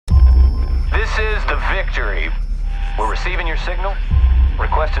Victory. We're receiving your signal.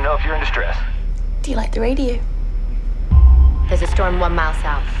 Request to know if you're in distress. Do you like the radio? There's a storm 1 mile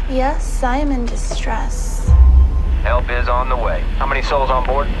south. Yes, I am in distress. Help is on the way. How many souls on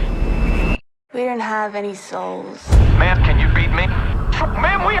board? We don't have any souls. Ma'am, can you beat me?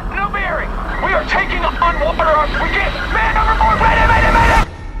 Ma'am, we have no bearing. We are taking on water. We can't. Man overboard. Mayday!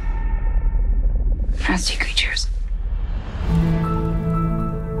 Nasty creatures.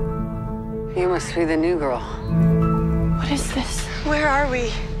 You must be the new girl. What is this? Where are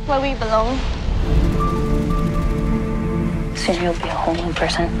we? Where we belong. Soon you'll be a whole new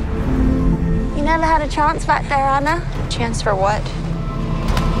person. You never had a chance back there, Anna. Chance for what?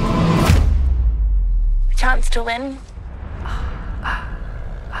 A chance to win.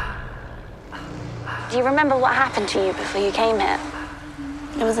 Do you remember what happened to you before you came here?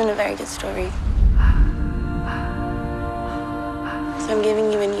 It wasn't a very good story. So I'm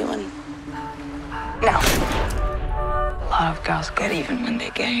giving you a new one. Now. A lot of girls get even when they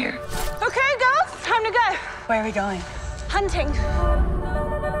get here. Okay, girls, time to go. Where are we going? Hunting.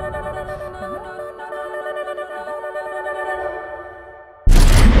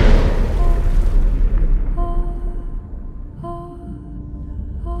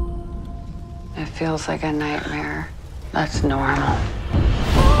 It feels like a nightmare. That's normal.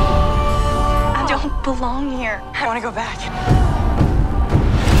 I don't belong here. I want to go back.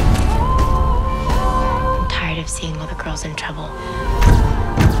 I'm tired of seeing all the girls in trouble.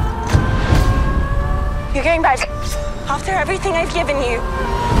 You're going back after everything I've given you.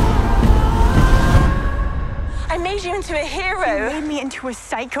 I made you into a hero. You made me into a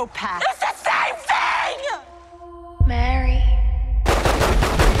psychopath. It's the same thing! Mary.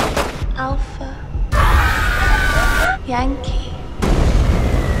 Alpha. Yankee.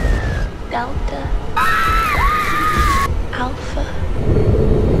 Delta. Alpha.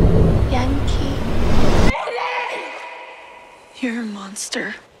 Yankee. You're a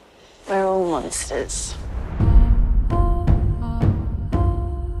monster. We're all monsters.